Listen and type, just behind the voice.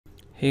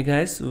Hey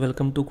guys,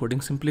 welcome to Coding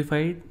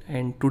Simplified,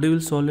 and today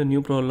we'll solve a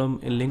new problem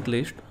in linked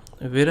list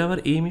where our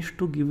aim is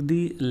to give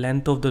the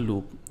length of the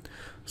loop.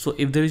 So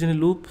if there is any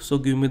loop, so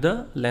give me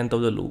the length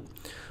of the loop.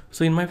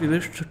 So in my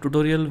previous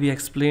tutorial we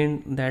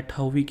explained that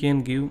how we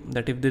can give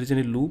that if there is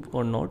any loop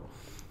or not,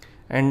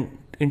 and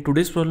in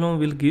today's problem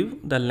we'll give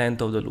the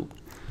length of the loop.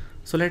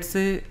 So let's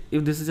say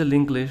if this is a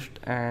linked list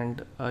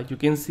and you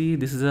can see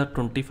this is a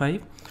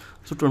 25.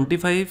 So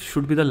 25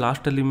 should be the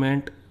last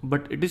element,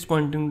 but it is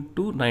pointing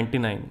to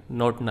 99,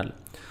 not null.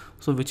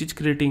 So which is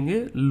creating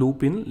a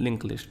loop in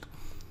linked list.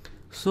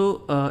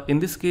 So in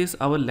this case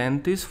our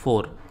length is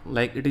 4,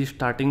 like it is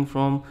starting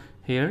from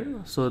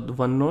here. So the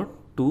 1 node,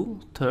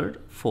 2, 3rd,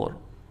 4,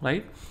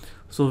 right?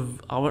 So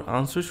our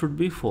answer should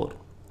be 4.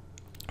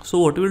 So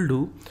what we'll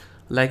do,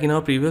 like in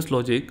our previous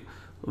logic,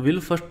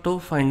 we'll first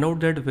of find out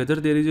that whether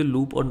there is a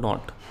loop or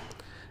not.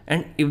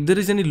 And if there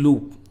is any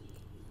loop,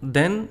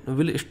 then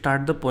we'll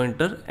start the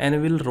pointer and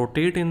we'll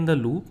rotate in the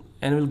loop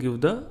and we'll give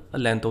the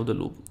length of the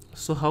loop.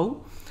 So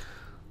how?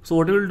 So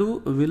what we'll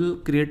do, we'll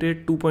create a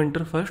 2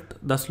 pointer first,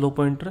 the slow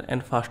pointer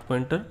and fast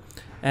pointer,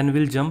 and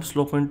we'll jump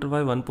slow pointer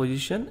by 1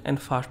 position and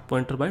fast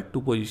pointer by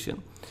 2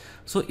 position.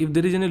 So if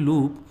there is any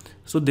loop,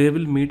 so they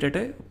will meet at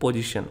a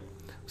position.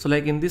 So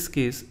like in this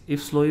case,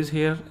 if slow is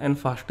here and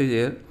fast is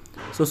here,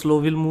 so slow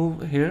will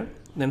move here,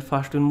 then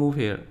fast will move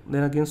here,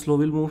 then again slow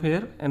will move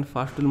here and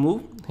fast will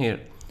move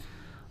here.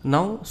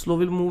 Now slow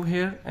will move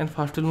here and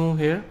fast will move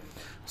here.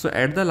 So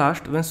at the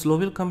last, when slow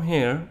will come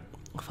here,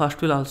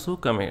 fast will also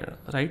come here,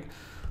 right?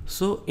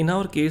 So in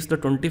our case the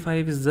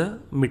 25 is the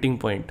meeting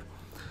point.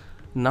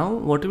 Now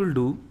what we will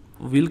do,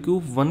 we'll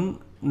keep one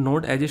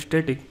node as a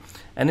static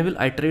and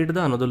we'll iterate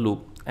the another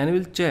loop and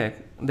we'll check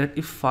that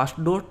if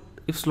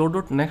slow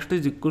dot next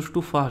is equals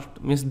to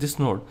fast, means this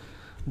node,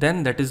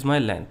 then that is my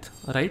length,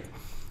 right?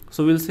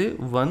 So we'll say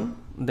 1,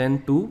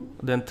 then 2,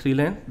 then 3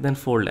 length, then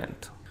 4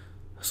 length.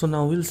 So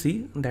now we'll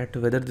see that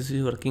whether this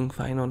is working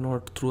fine or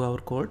not through our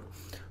code.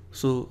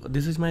 So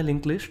this is my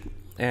linked list,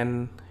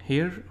 and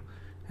here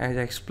as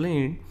I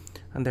explained,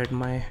 and that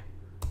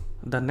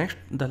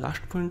the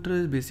last pointer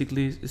is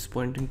basically is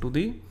pointing to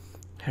the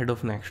head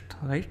of next,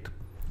 right?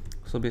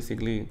 So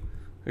basically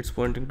it's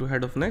pointing to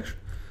head of next.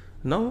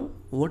 Now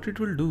what it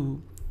will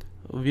do,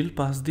 we'll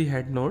pass the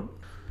head node.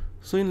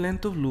 So in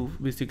length of loop,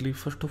 basically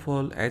first of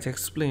all, as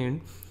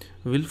explained,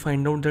 we'll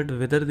find out that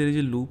whether there is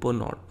a loop or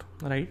not,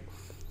 right?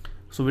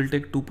 So we'll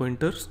take 2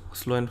 pointers,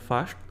 slow and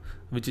fast,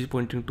 which is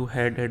pointing to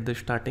head at the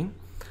starting.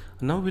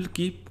 Now we'll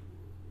keep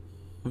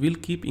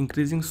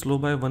increasing slow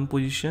by 1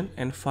 position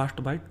and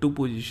fast by 2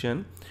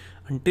 position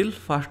until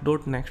fast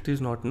dot next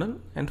is not null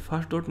and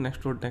fast dot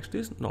next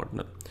is not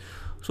null.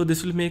 So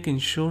this will make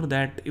ensure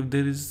that if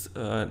there is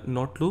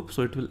not loop,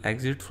 so it will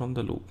exit from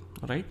the loop,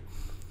 right?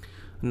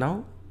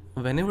 Now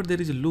whenever there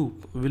is a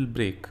loop, we'll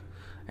break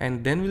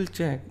and then we'll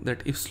check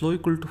that if slow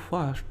equal to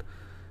fast,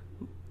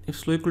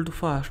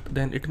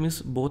 then it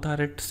means both are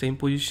at same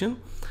position,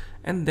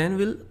 and then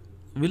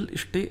we'll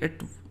stay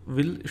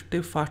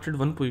fast at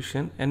 1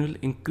 position and we'll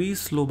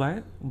increase slow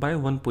by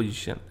 1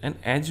 position, and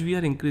as we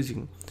are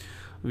increasing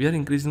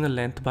the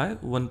length by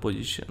 1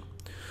 position.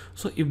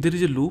 So if there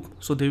is a loop,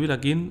 so they will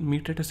again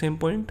meet at the same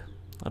point,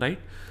 right?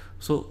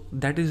 So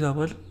that is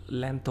our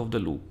length of the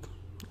loop,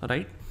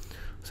 right?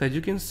 So as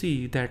you can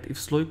see that if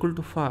slow equal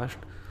to fast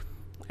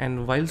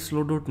and while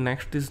slow dot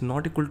next is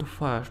not equal to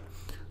fast,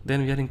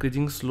 then we are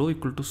increasing slow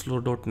equal to slow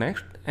dot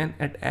next, and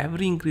at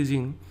every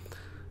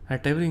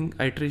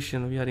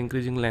iteration we are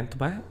increasing length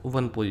by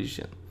 1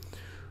 position,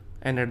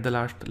 and at the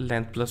last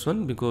length plus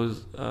 1,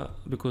 because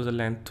the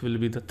length will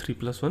be the 3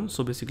 plus 1.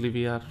 So basically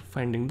we are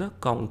finding the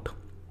count,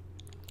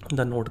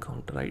 the node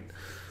count, right?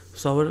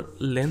 So our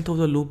length of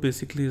the loop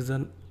basically is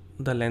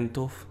the length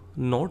of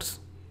nodes,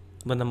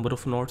 the number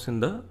of nodes in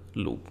the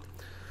loop.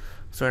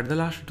 So at the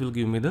last it will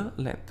give me the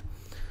length.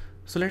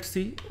 So let's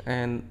see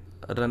and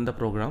run the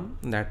program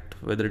that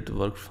whether it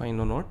works fine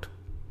or not.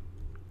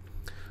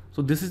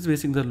 So this is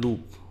basically the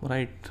loop,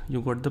 right? You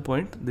got the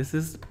point. This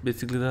is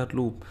basically the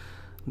loop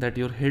that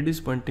your head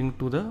is pointing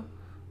to the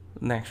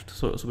next.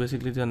 So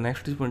basically the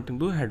next is pointing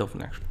to head of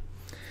next.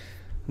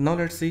 Now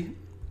let's see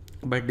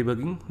by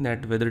debugging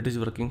that whether it is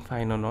working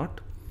fine or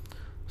not.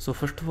 So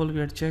first of all we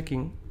are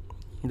checking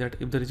that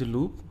if there is a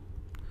loop.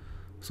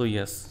 So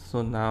yes,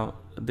 so now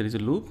there is a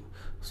loop.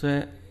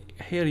 So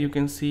here you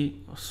can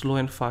see slow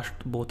and fast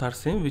both are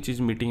same, which is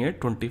meeting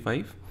at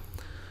 25.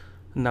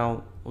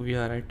 Now we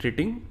are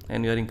iterating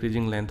and we are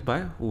increasing length by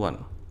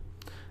 1.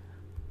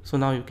 So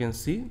now you can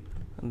see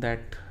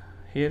that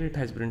here it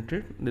has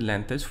printed the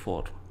length as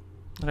 4,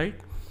 right?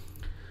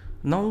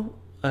 Now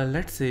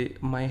let's say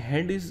my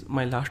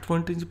last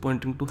point is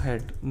pointing to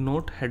head,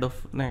 not head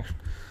of next.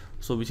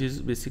 So which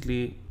is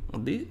basically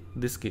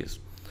this case.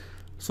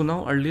 So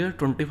now earlier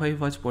 25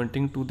 was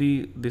pointing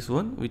to this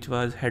one, which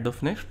was head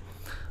of next.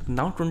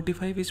 Now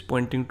 25 is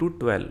pointing to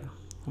 12,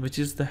 which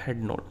is the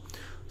head node.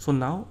 So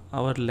now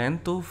our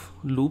length of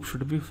loop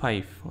should be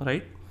 5,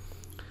 right?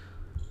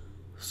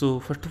 So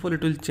first of all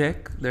it will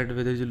check that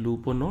whether there is a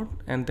loop or not,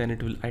 and then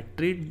it will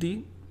iterate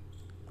the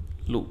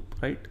loop,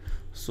 right?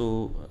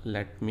 So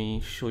let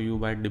me show you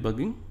by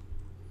debugging.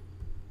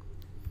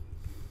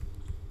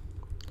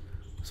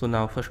 So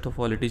now first of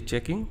all it is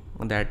checking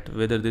that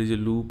whether there is a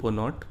loop or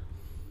not.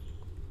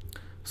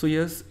 So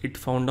yes, it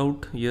found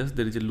out yes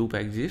there is a loop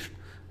exists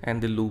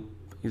and the loop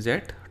is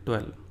at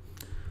 12.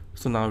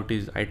 So now it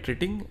is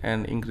iterating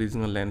and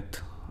increasing the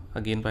length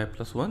again by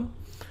 +1,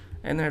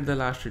 and at the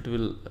last it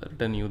will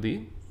return you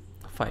the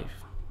 5,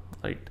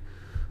 right,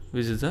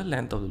 which is the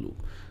length of the loop.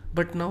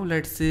 But now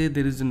let's say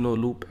there is no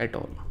loop at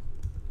all.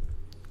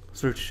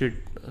 So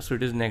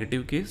it is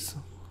negative case.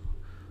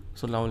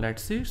 So now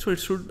let's see, so it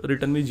should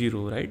return me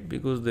 0, right,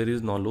 because there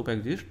is no loop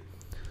exist.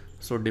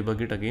 So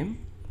debug it again,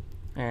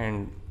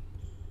 and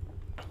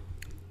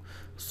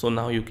so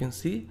now you can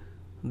see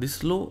this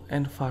slow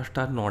and fast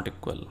are not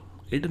equal.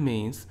 It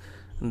means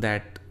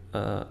that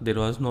there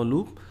was no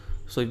loop.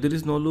 So if there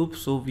is no loop,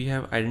 so we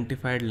have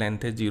identified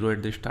length as 0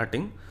 at the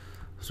starting,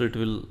 so it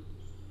will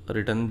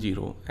return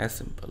 0, as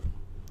simple,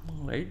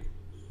 right?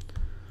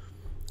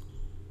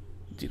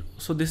 0.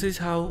 So this is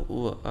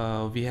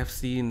how we have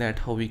seen that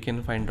how we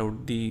can find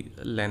out the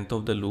length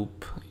of the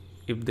loop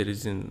if there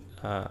is in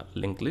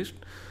linked list.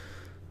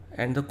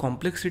 And the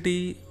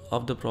complexity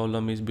of the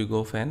problem is big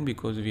of n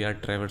because we are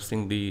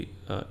traversing the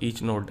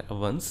each node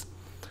once.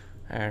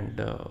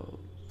 And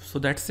so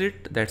that's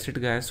it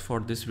guys for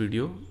this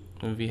video.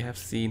 We have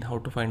seen how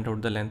to find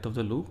out the length of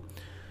the loop,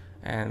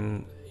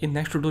 and in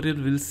next tutorial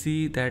we'll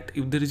see that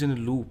if there is a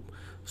loop,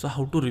 so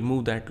how to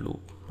remove that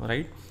loop,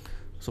 right?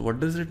 So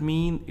what does it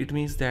mean? It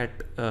means that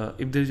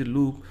if there is a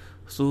loop,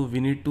 so we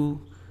need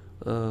to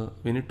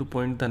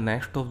point the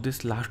next of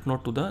this last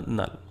node to the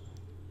null,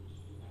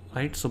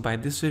 right? So by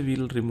this way we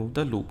will remove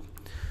the loop.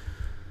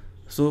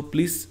 So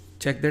please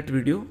check that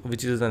video,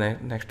 which is the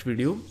next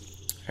video,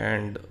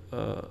 and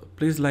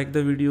please like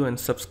the video and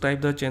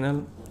subscribe the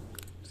channel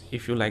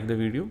if you like the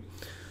video.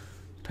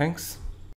 Thanks.